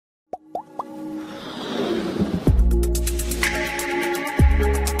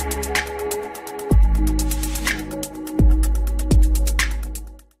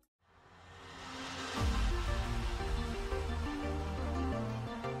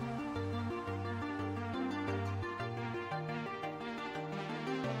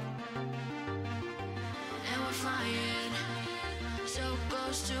flying so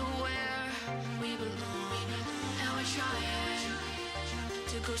close to where we belong, and we're trying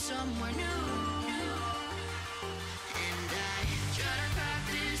to go somewhere new. And I try to crack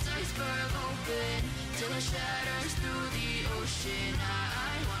this iceberg open till it shatters through the ocean.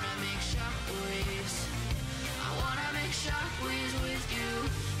 I wanna make shockwaves. I wanna make shockwaves with you.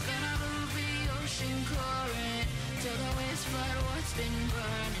 Gonna move the ocean current till the waves flood what's been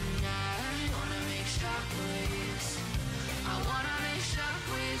burning. I wanna make shockwaves. I wanna make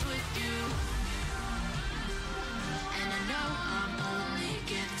shockwaves with you. And I know I'm only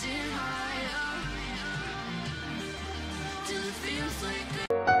getting higher till it feels like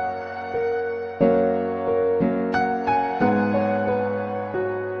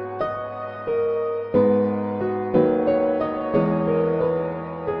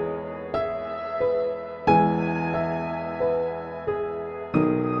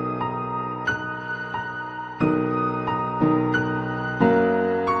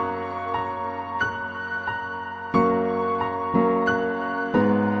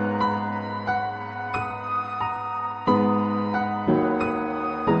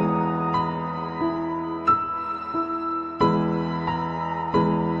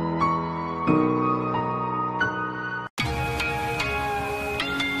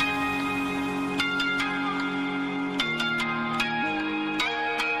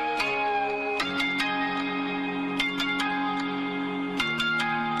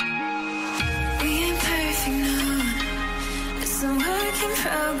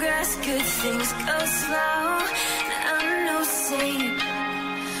progress, good things go slow. I'm no saint.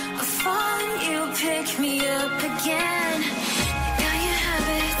 I fall and you pick me up again. You got your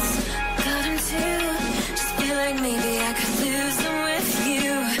habits, got them too. Just feel like maybe